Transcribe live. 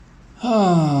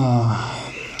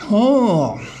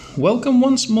Welcome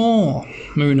once more,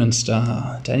 Moon and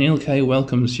Star. Daniel K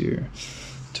welcomes you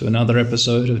to another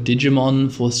episode of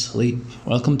Digimon For Sleep.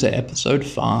 Welcome to episode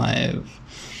 5.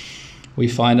 We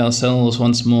find ourselves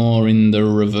once more in the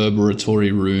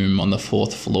reverberatory room on the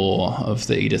 4th floor of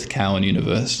the Edith Cowan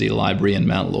University Library in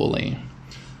Mount Lawley,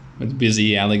 with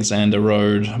busy Alexander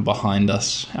Road behind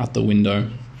us out the window.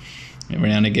 Every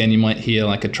now and again you might hear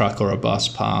like a truck or a bus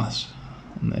pass,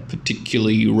 and a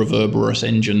particularly reverberous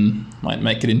engine might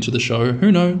make it into the show.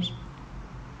 Who knows?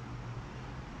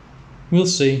 We'll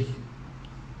see.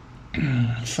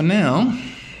 For now,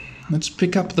 let's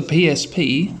pick up the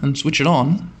PSP and switch it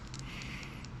on.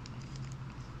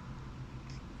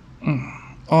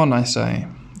 On, I say.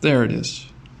 There it is.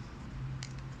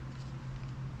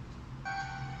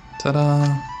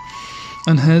 Ta-da!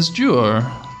 And here's Duo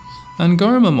and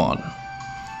Gomamon.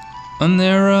 And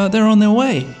they're on their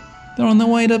way. They're on their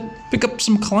way to pick up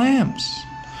some clams.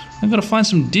 They've got to find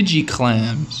some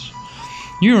digi-clams.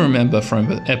 You remember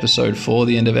from episode 4,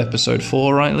 the end of episode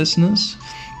 4, right, listeners?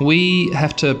 We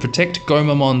have to protect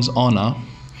Gomamon's honor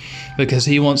because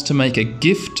he wants to make a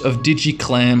gift of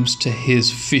digi-clams to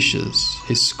his fishes,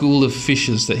 his school of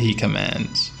fishes that he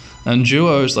commands. And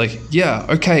Duo's like, yeah,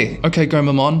 okay,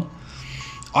 Gomamon.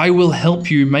 I will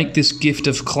help you make this gift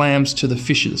of clams to the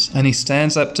fishes. And he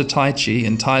stands up to Taichi,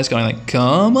 and Tai's going like,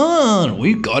 come on,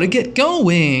 we've got to get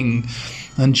going.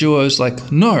 And Duo's like,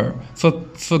 no, for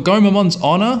Gomamon's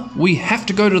honor, we have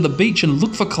to go to the beach and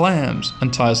look for clams.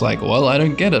 And Tai's like, well, I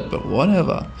don't get it, but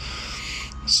whatever.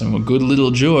 Some good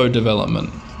little Duo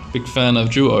development. Big fan of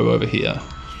Duo over here.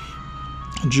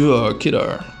 Duo,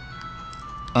 kiddo.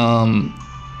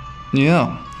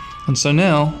 Yeah. And so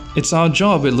now, it's our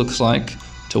job, it looks like,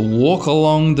 to walk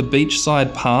along the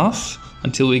beachside path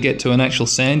until we get to an actual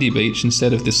sandy beach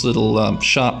instead of this little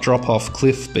sharp drop-off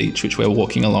cliff beach, which we're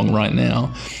walking along right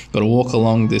now. Got to walk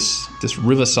along this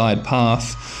riverside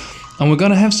path, and we're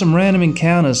going to have some random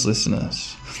encounters,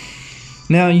 listeners.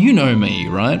 Now, you know me,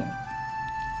 right?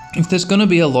 If there's going to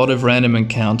be a lot of random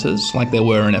encounters, like there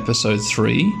were in episode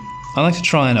 3, I like to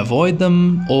try and avoid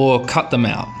them or cut them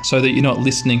out so that you're not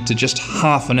listening to just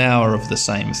half an hour of the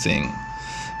same thing.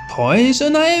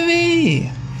 Poison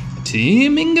ivy,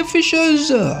 teeming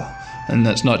fishes, and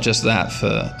that's not just that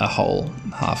for a whole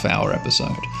half-hour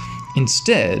episode.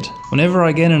 Instead, whenever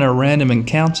I get in a random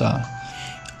encounter,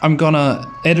 I'm gonna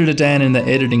Editor Dan in the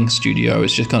editing studio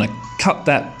is just gonna cut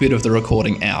that bit of the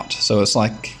recording out. So it's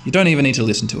like you don't even need to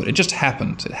listen to it. It just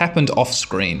happened. It happened off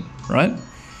screen, right?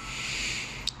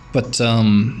 But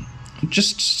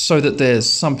just so that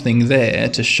there's something there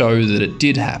to show that it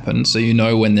did happen, so you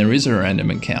know when there is a random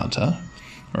encounter,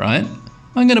 right?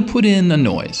 I'm going to put in a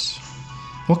noise.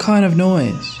 What kind of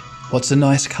noise? What's a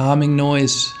nice calming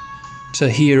noise to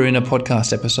hear in a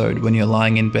podcast episode when you're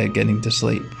lying in bed getting to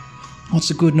sleep? What's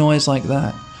a good noise like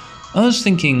that? I was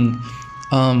thinking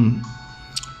of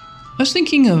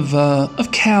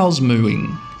cows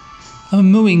mooing. A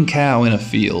mooing cow in a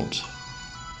field.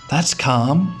 That's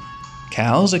calm.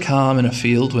 Cows are calm in a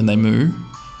field when they moo,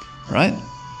 right?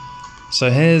 So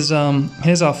here's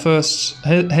our first.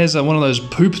 Here's one of those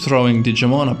poop throwing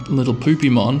Digimon, a little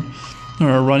Poopymon. I'm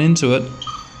gonna run into it.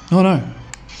 Oh no!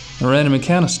 A random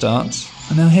encounter starts,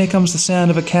 and now here comes the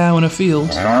sound of a cow in a field.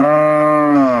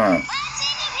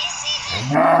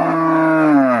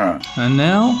 And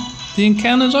now the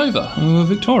encounter's over, and we were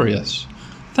victorious.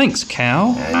 Thanks,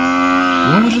 cow.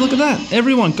 Well, would you look at that?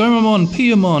 Everyone, Gomamon,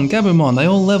 Piyamon, Gabumon, they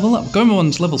all level up.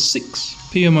 Gomamon's level 6,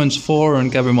 Piyamon's 4, and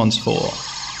Gabumon's 4.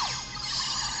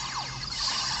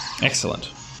 Excellent.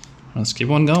 Let's keep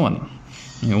on going.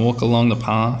 You walk along the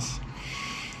path.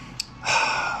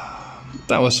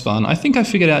 That was fun. I think I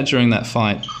figured out during that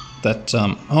fight that...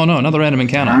 oh no, another random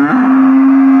encounter.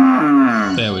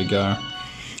 There we go.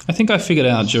 I think I figured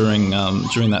out during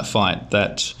that fight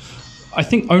that... I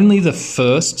think only the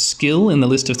first skill in the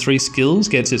list of 3 skills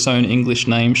gets its own English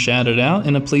name shouted out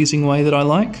in a pleasing way that I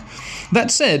like.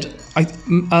 That said,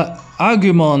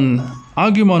 Agumon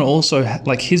also,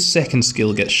 like his second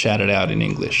skill gets shouted out in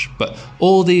English, but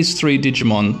all these 3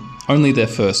 Digimon, only their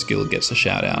first skill gets a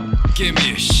shout out. Give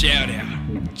me a shout out.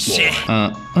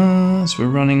 So we're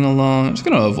running along. I'm just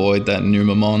going to avoid that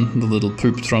Numamon, the little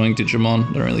poop throwing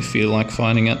Digimon. Don't really feel like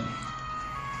fighting it.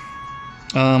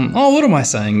 What am I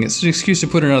saying? It's an excuse to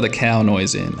put another cow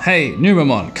noise in. Hey,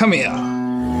 Numamon, come here.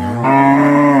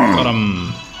 Got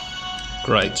him.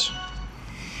 Great.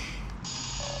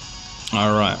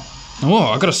 Alright.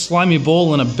 Oh, I got a slimy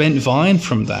ball and a bent vine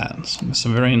from that.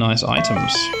 Some very nice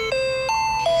items.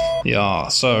 Yeah,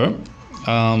 so,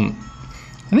 I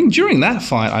think during that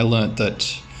fight I learnt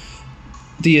that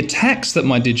the attacks that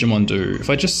my Digimon do, if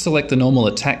I just select the normal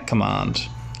attack command,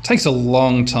 it takes a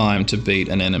long time to beat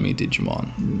an enemy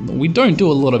Digimon. We don't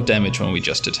do a lot of damage when we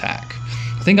just attack.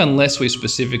 I think unless we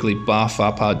specifically buff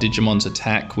up our Digimon's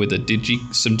attack with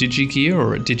some Digigear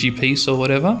or a Digipiece or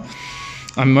whatever,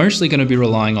 I'm mostly going to be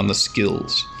relying on the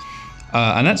skills.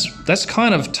 And that's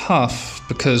kind of tough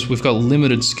because we've got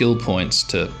limited skill points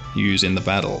to use in the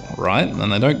battle, right?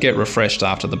 And they don't get refreshed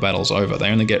after the battle's over. They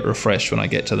only get refreshed when I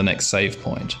get to the next save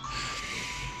point.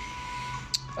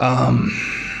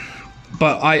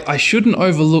 But I shouldn't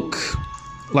overlook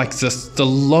like the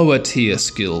lower tier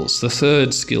skills, the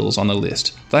third skills on the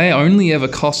list. They only ever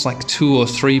cost like 2 or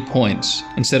 3 points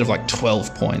instead of like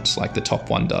 12 points like the top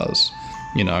one does.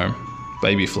 You know,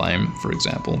 Baby Flame, for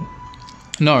example.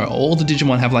 No, all the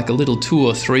Digimon have like a little 2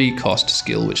 or 3 cost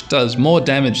skill, which does more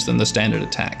damage than the standard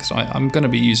attack. So I'm going to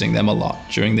be using them a lot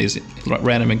during these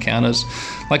random encounters,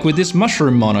 like with this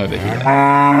Mushroom-mon over here.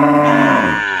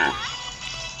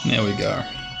 There we go.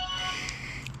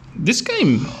 This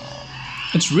game,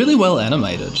 it's really well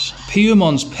animated.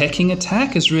 Piumon's pecking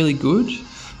attack is really good.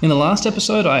 In the last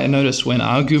episode, I noticed when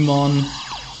Agumon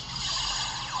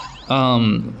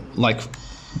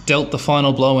dealt the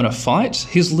final blow in a fight,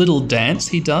 his little dance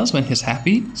he does when he's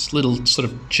happy, this little sort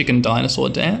of chicken dinosaur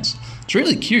dance, it's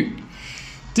really cute.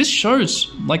 This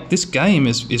shows, like, this game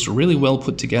is really well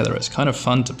put together. It's kind of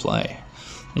fun to play.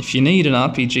 If you need an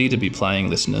RPG to be playing,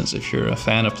 listeners, if you're a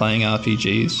fan of playing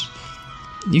RPGs,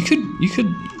 you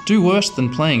could do worse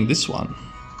than playing this one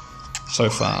so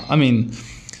far. I mean,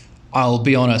 I'll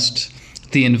be honest,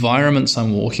 the environments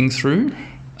I'm walking through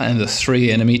and the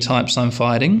 3 enemy types I'm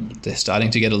fighting, they're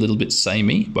starting to get a little bit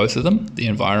samey, both of them. The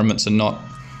environments are not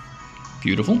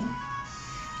beautiful.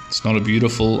 It's not a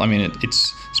beautiful, I mean,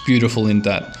 it's beautiful in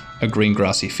that a green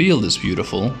grassy field is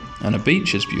beautiful and a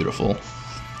beach is beautiful.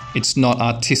 It's not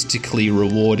artistically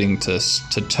rewarding to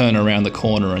turn around the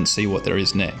corner and see what there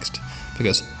is next,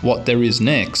 because what there is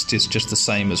next is just the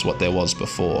same as what there was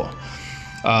before.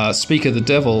 Speak of the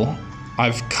devil,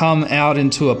 I've come out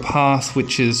into a path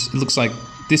which is, it looks like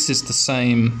this is the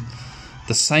same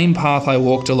path I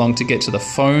walked along to get to the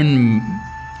phone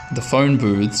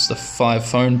booths, the 5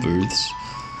 phone booths,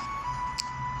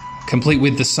 complete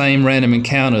with the same random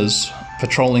encounters,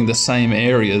 patrolling the same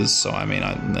areas. So I mean,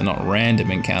 they're not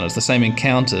random encounters, the same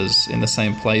encounters in the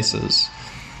same places.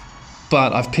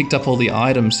 But I've picked up all the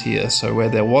items here, so where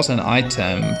there was an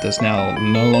item, there's now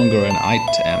no longer an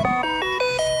item.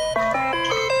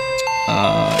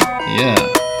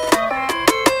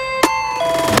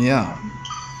 Yeah.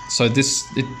 So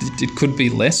it could be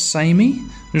less samey.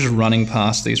 I'm just running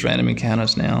past these random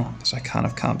encounters now because I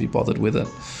can't be bothered with it.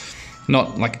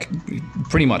 Not like,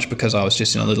 pretty much because I was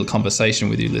just in a little conversation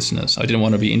with you listeners. I didn't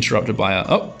want to be interrupted by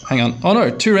oh, hang on. Oh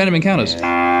no, 2 random encounters.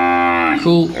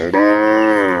 Cool.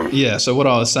 Yeah, so what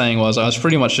I was saying was I was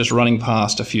pretty much just running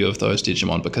past a few of those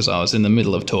Digimon because I was in the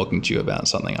middle of talking to you about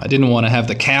something. I didn't want to have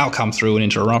the cow come through and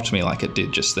interrupt me like it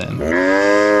did just then.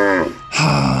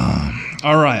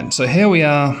 Alright, so here we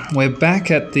are. We're back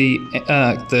at the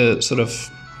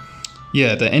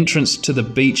entrance to the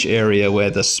beach area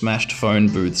where the smashed phone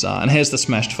booths are. And here's the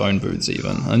smashed phone booths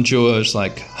even. And Duo's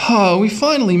like, oh, we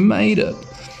finally made it.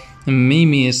 And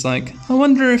Mimi is like, I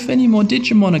wonder if any more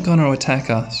Digimon are gonna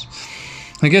attack us.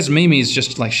 I guess Mimi's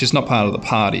just like, she's not part of the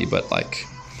party, but like,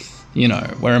 you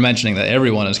know, we're imagining that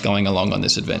everyone is going along on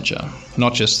this adventure,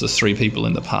 not just the 3 people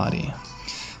in the party.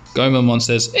 Gomamon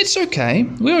says, it's okay,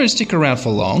 we won't stick around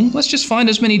for long, let's just find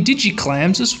as many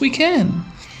Digiclams as we can.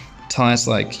 Tai's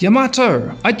like,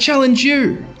 Yamato, I challenge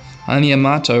you. And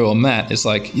Yamato or Matt is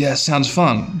like, yeah, sounds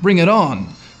fun, bring it on. And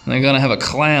they're gonna have a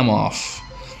clam off.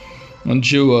 And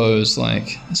Duo's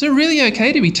like, is it really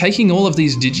okay to be taking all of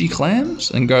these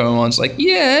Digiclams? And Goemon's like,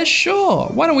 yeah, sure.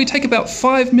 Why don't we take about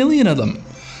 5 million of them?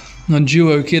 And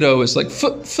Duo Kiddo is like,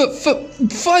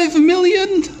 5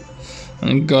 million?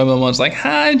 And Goemon's like,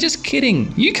 I'm just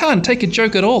kidding. You can't take a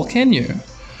joke at all, can you?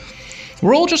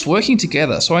 We're all just working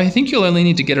together, so I think you'll only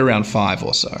need to get around 5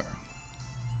 or so.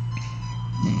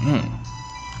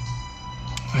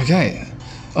 Okay.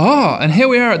 Oh, and here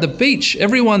we are at the beach.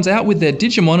 Everyone's out with their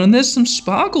Digimon and there's some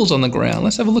sparkles on the ground.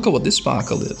 Let's have a look at what this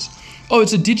sparkle is. Oh,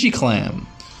 it's a Digiclam.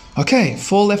 Okay,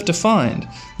 4 left to find.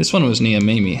 This one was near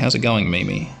Mimi. How's it going,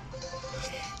 Mimi?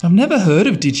 I've never heard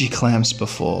of Digiclams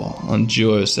before. And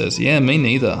Duo says, yeah, me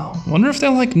neither. Wonder if they're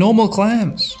like normal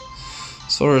clams.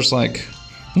 Sora's like,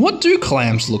 what do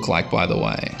clams look like, by the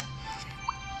way?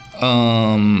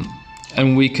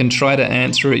 And we can try to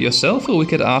answer it yourself, or we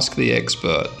could ask the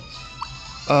expert.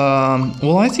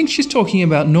 Well, I think she's talking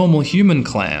about normal human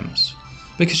clams.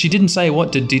 because she didn't say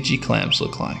what do Digiclams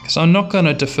look like. So I'm not going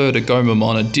to defer to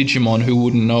Gomamon, a Digimon who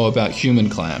wouldn't know about human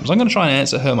clams. I'm going to try and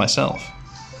answer her myself.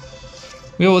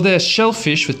 Well, they're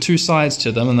shellfish with two sides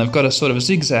to them, and they've got a sort of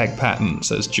zigzag pattern,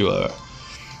 says Duo.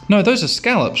 No, those are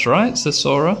scallops, right? Says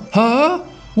Sora. Huh?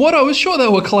 What? I was sure they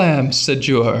were clams, said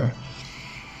Duo.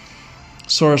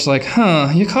 Sora's like,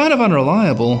 huh, you're kind of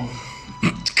unreliable.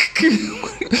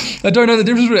 I don't know the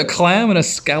difference between a clam and a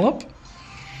scallop.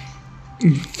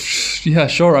 Yeah,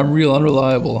 sure, I'm real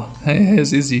unreliable. Hey,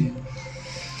 here's Izzy.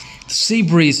 The sea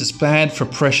breeze is bad for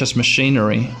precious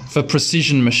machinery, for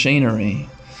precision machinery.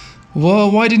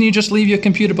 Well, why didn't you just leave your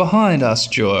computer behind?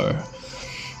 Asked Joe.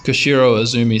 Koshiro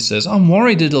Azumi says, I'm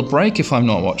worried it'll break if I'm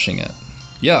not watching it.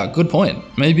 Yeah, good point.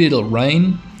 Maybe it'll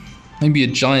rain. Maybe a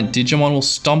giant Digimon will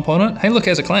stomp on it. Hey, look,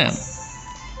 here's a clam.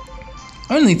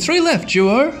 Only 3 left,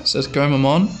 Duo, says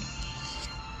Gomamon.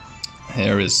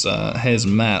 Here's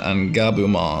Matt and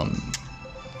Gabumon.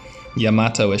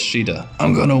 Yamato Ishida.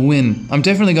 I'm gonna win. I'm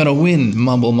definitely gonna win.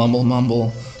 Mumble, mumble,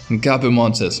 mumble. And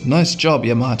Gabumon says, nice job,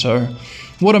 Yamato.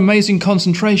 What amazing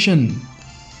concentration.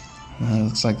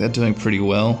 Looks like they're doing pretty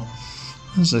well.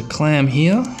 There's a clam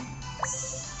here.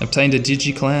 Obtained a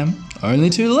Digiclam. Only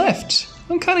 2 left.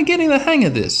 I'm kind of getting the hang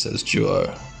of this, says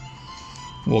Duo.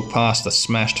 Walk past the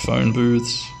smashed phone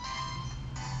booths.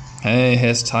 Hey,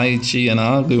 here's Taichi and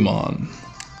Agumon.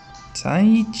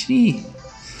 Taichi.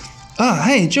 Ah,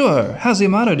 hey, Duo. How's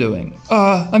Yamato doing?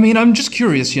 I'm just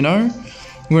curious, you know.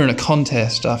 We're in a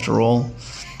contest, after all.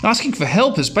 Asking for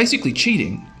help is basically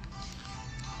cheating.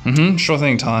 Sure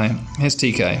thing, Tai. Here's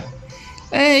TK.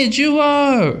 Hey,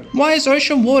 Duo! Why is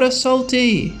ocean water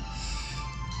salty?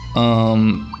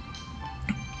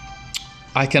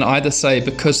 I can either say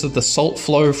because of the salt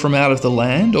flow from out of the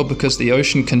land or because the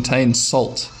ocean contains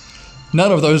salt.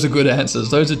 None of those are good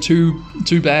answers. Those are two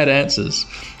bad answers.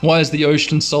 Why is the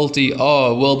ocean salty?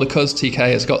 Oh, well, because TK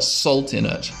has got salt in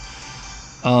it.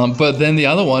 But then the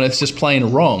other one is just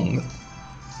plain wrong.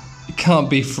 It can't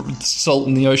be salt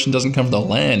in the ocean doesn't come from the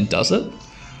land, does it?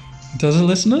 Does it,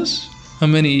 listeners? How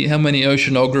many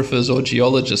oceanographers or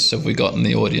geologists have we got in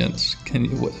the audience?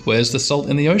 Where's the salt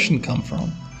in the ocean come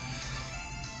from?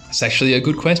 It's actually a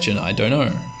good question. I don't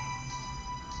know.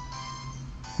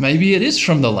 Maybe it is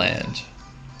from the land.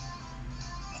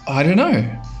 I don't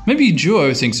know. Maybe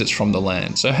Duo thinks it's from the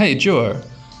land. So hey, Duo,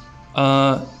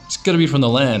 it's got to be from the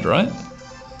land, right?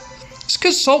 It's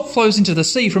because salt flows into the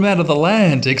sea from out of the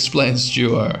land, explains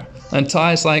Duo. And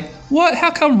Ty's like, what?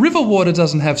 How come river water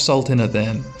doesn't have salt in it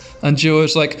then? And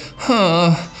Duo's like,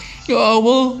 huh. Oh,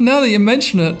 well, now that you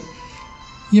mention it,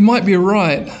 you might be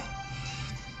right.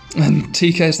 And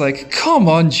TK's like, come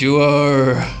on,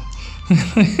 Duo.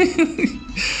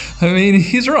 I mean,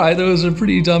 he's right. That was a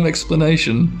pretty dumb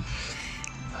explanation.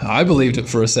 I believed it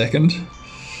for a second.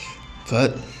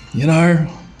 But, you know,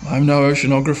 I'm no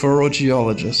oceanographer or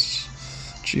geologist.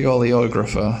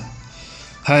 Geologographer.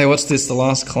 Hey, what's this? The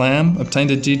last clam?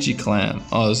 Obtained a Digiclam.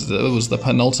 Oh, it was the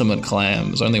penultimate clam.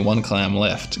 There's only 1 clam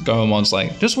left. Goemon's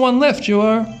like, just 1 left,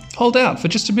 Duo. Hold out for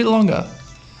just a bit longer.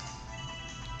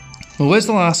 Well, where's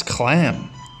the last clam?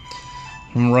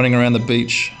 I'm running around the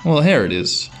beach. Well, here it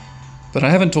is. But I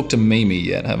haven't talked to Mimi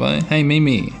yet, have I? Hey,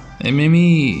 Mimi. Hey,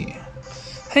 Mimi.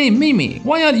 Hey, Mimi,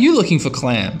 why aren't you looking for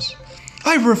clams?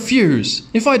 I refuse.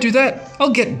 If I do that,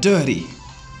 I'll get dirty.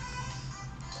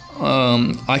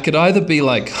 I could either be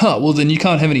like, huh, well then you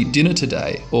can't have any dinner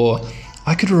today. Or,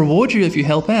 I could reward you if you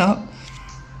help out.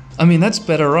 I mean, that's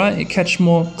better, right? You catch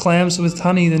more clams with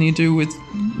honey than you do with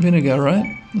vinegar,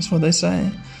 right? That's what they say.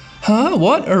 Huh?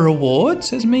 What? A reward?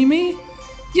 Says Mimi.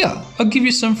 Yeah, I'll give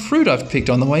you some fruit I've picked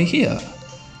on the way here.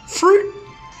 Fruit?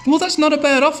 Well, that's not a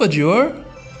bad offer, Duo.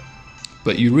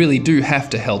 But you really do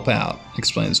have to help out,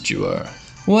 explains Duo.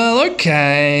 Well,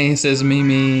 okay, says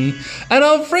Mimi. And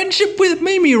our friendship with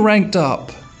Mimi ranked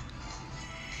up.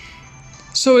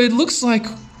 So it looks like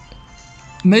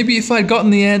maybe if I'd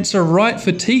gotten the answer right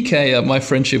for TK, my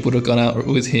friendship would have gone out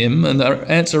with him. And the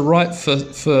answer right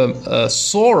for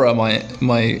Sora,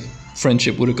 my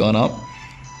friendship would have gone up.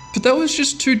 But that was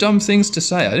just 2 dumb things to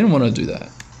say. I didn't want to do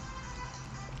that.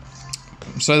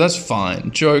 So that's fine.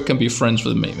 Joe can be friends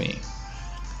with Mimi.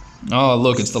 Oh,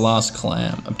 look, it's the last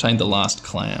clam. Obtained the last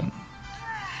clam.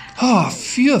 Oh,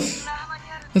 phew.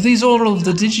 Are these all of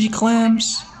the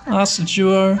Digiclams? Asked the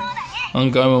Duo.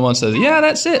 And Gomamon says, yeah,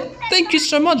 that's it. Thank you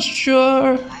so much,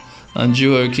 Duo. And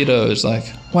Duo Kiddo is like,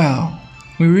 wow,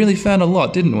 we really found a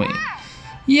lot, didn't we?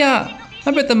 Yeah,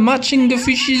 I bet the Machinga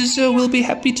fishes will be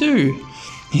happy too.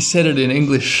 He said it in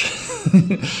English.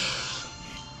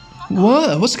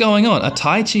 What? What's going on? Are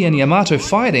Taichi and Yamato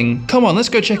fighting? Come on, let's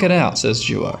go check it out, says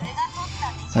Duo.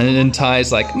 And then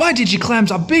Tai's like, my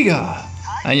Digiclams are bigger.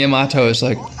 And Yamato is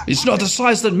like, it's not the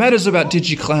size that matters about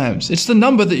Digiclams. It's the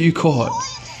number that you caught.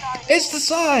 It's the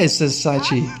size, says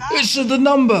Saichi. It's the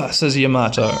number, says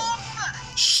Yamato.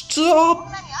 Stop!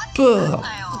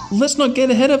 Let's not get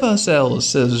ahead of ourselves,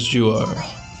 says Juo.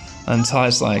 And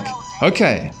Tai's like,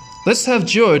 okay, let's have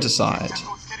Juo decide.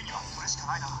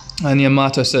 And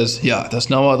Yamato says, yeah, there's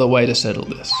no other way to settle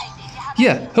this.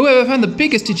 Yeah, whoever found the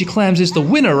biggest Digiclams is the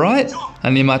winner, right?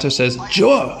 And Yamato says,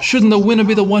 Juo, shouldn't the winner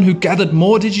be the one who gathered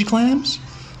more Digiclams?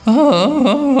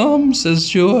 Says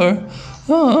Juo.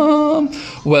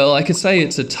 Well, I could say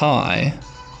it's a tie,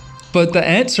 but the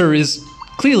answer is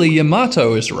clearly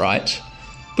Yamato is right,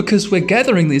 because we're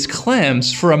gathering these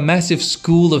clams for a massive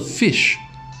school of fish,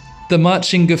 the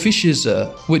Marchinga fishes,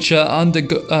 which are under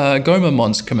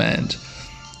Gomamon's command.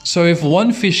 So if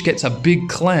one fish gets a big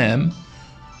clam,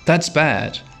 that's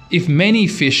bad. If many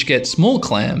fish get small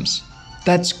clams,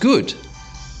 that's good.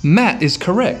 Matt is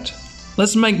correct.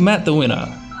 Let's make Matt the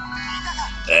winner.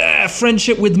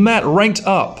 Friendship with Matt ranked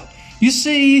up. You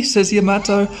see, says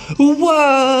Yamato.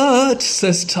 What?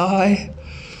 Says Tai.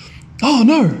 Oh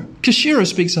no, Kashira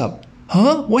speaks up.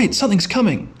 Huh? Wait, something's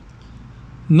coming.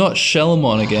 Not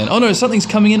Shellmon again. Oh no, something's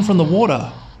coming in from the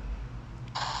water.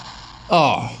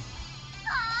 Oh.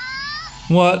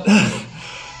 What?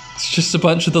 It's just a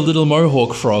bunch of the little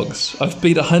mohawk frogs. I've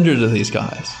beat 100 of these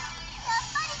guys.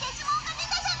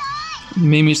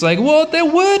 Mimi's like, what? There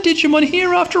were Digimon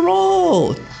here after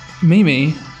all.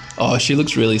 Mimi, oh, she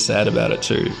looks really sad about it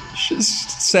too. She's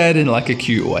sad in like a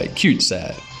cute way. Cute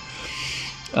sad.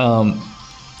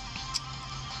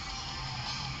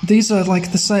 These are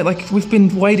like the same, like we've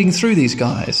been wading through these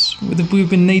guys. We've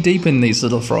been knee deep in these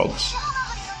little frogs.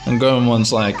 And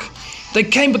Goemon's like, they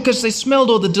came because they smelled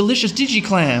all the delicious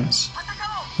Digiclams.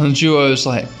 And Juo's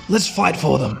like, let's fight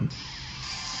for them.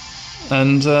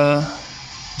 And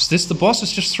is this the boss?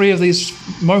 It's just 3 of these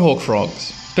mohawk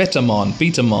frogs.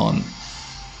 Betamon.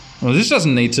 Well, this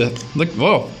doesn't need to, like,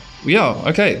 whoa. Yeah,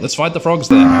 okay, let's fight the frogs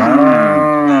then.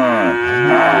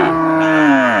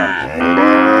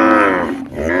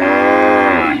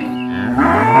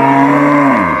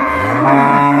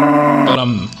 Got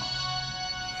 'em.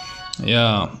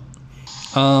 Yeah.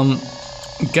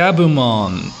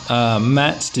 Gabumon,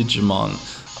 Matt's Digimon.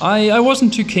 I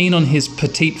wasn't too keen on his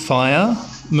Petite Fire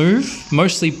move,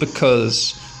 mostly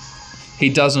because he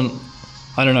doesn't,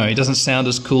 I don't know, he doesn't sound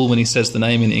as cool when he says the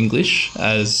name in English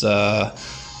as,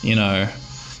 you know,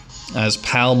 as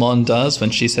Palmon does when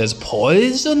she says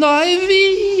Poison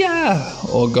Ivy, yeah,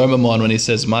 or Gomamon when he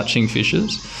says Marching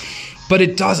Fishes. But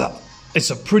it does, it's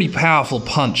a pretty powerful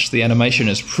punch. The animation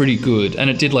is pretty good, and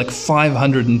it did like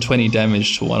 520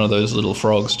 damage to one of those little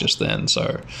frogs just then,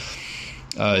 so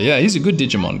yeah, he's a good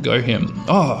Digimon, go him.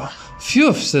 Oh,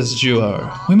 phew, says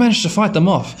Juo, we managed to fight them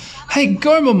off. Hey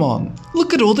Gomamon,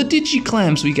 look at all the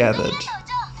Digiclams we gathered.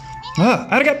 Ah,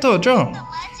 arigato, Joe.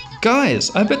 Guys,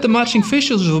 I bet the Marching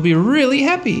Fishes will be really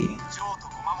happy.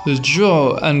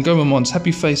 Joe and Gomamon's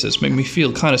happy faces make me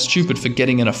feel kind of stupid for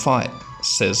getting in a fight,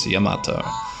 says Yamato.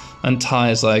 And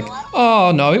Tai's like,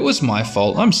 oh no, it was my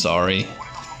fault, I'm sorry.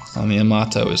 And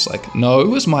Yamato is like, no, it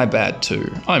was my bad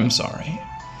too, I'm sorry.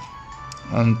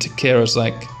 And Takeru's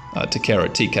like,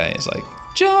 TK is like,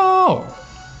 Joe!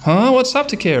 Huh, what's up,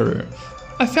 Takeru?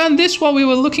 I found this while we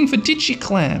were looking for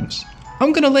Digiclams.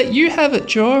 I'm gonna let you have it,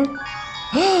 Joe.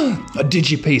 A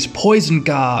Digipiece Poison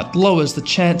Guard lowers the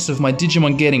chance of my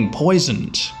Digimon getting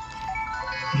poisoned.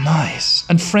 Nice.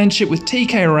 And friendship with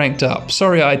TK ranked up.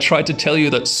 Sorry, I tried to tell you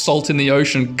that salt in the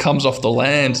ocean comes off the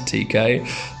land, TK.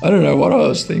 I don't know what I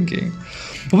was thinking.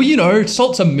 Well, you know,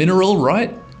 salt's a mineral,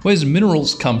 right? Where's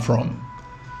minerals come from?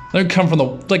 They don't come from the,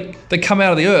 like, they come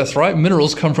out of the earth, right?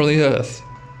 Minerals come from the earth.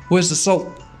 Where's the salt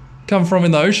come from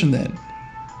in the ocean then?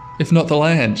 If not the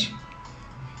land?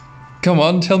 Come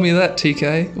on, tell me that,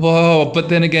 TK. Whoa, but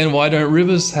then again, why don't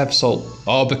rivers have salt?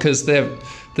 Oh, because they're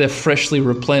freshly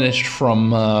replenished from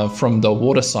the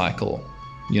water cycle,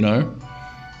 you know?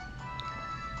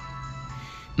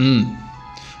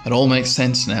 It all makes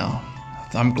sense now.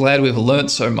 I'm glad we've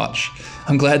learnt so much.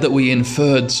 I'm glad that we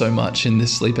inferred so much in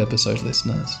this sleep episode,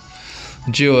 listeners.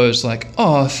 Duo's like,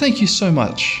 oh, thank you so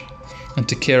much. And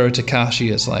Takeru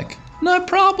Takashi is like, no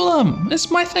problem. It's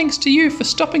my thanks to you for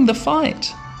stopping the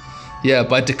fight. Yeah,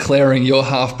 by declaring your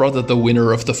half-brother the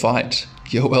winner of the fight.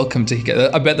 You're welcome to get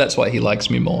it. I bet that's why he likes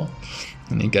me more.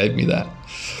 And he gave me that.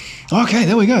 Okay,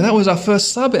 there we go. That was our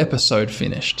first sub-episode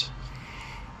finished.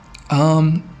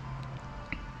 Yeah.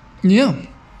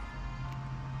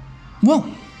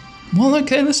 Well,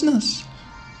 okay, listeners.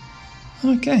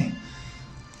 Okay.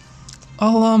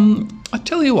 I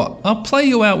tell you what, I'll play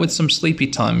you out with some sleepy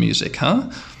time music, huh?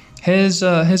 Here's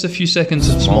a few seconds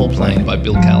of Small Plane by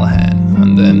Bill Callahan,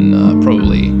 and then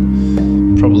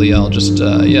probably I'll just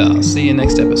I'll see you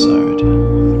next episode.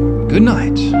 Good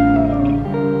night.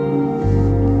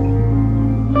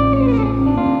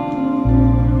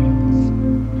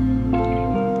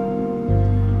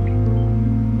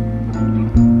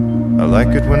 I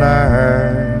like it when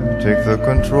I take the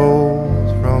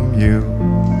controls from you,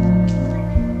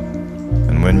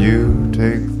 and when you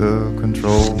take the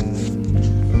control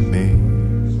from me.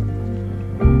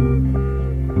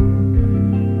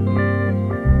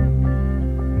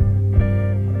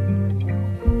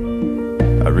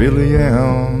 I really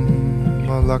am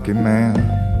a lucky man.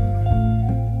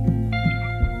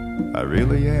 I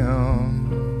really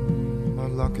am a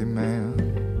lucky man,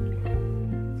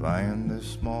 flying this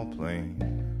small plane.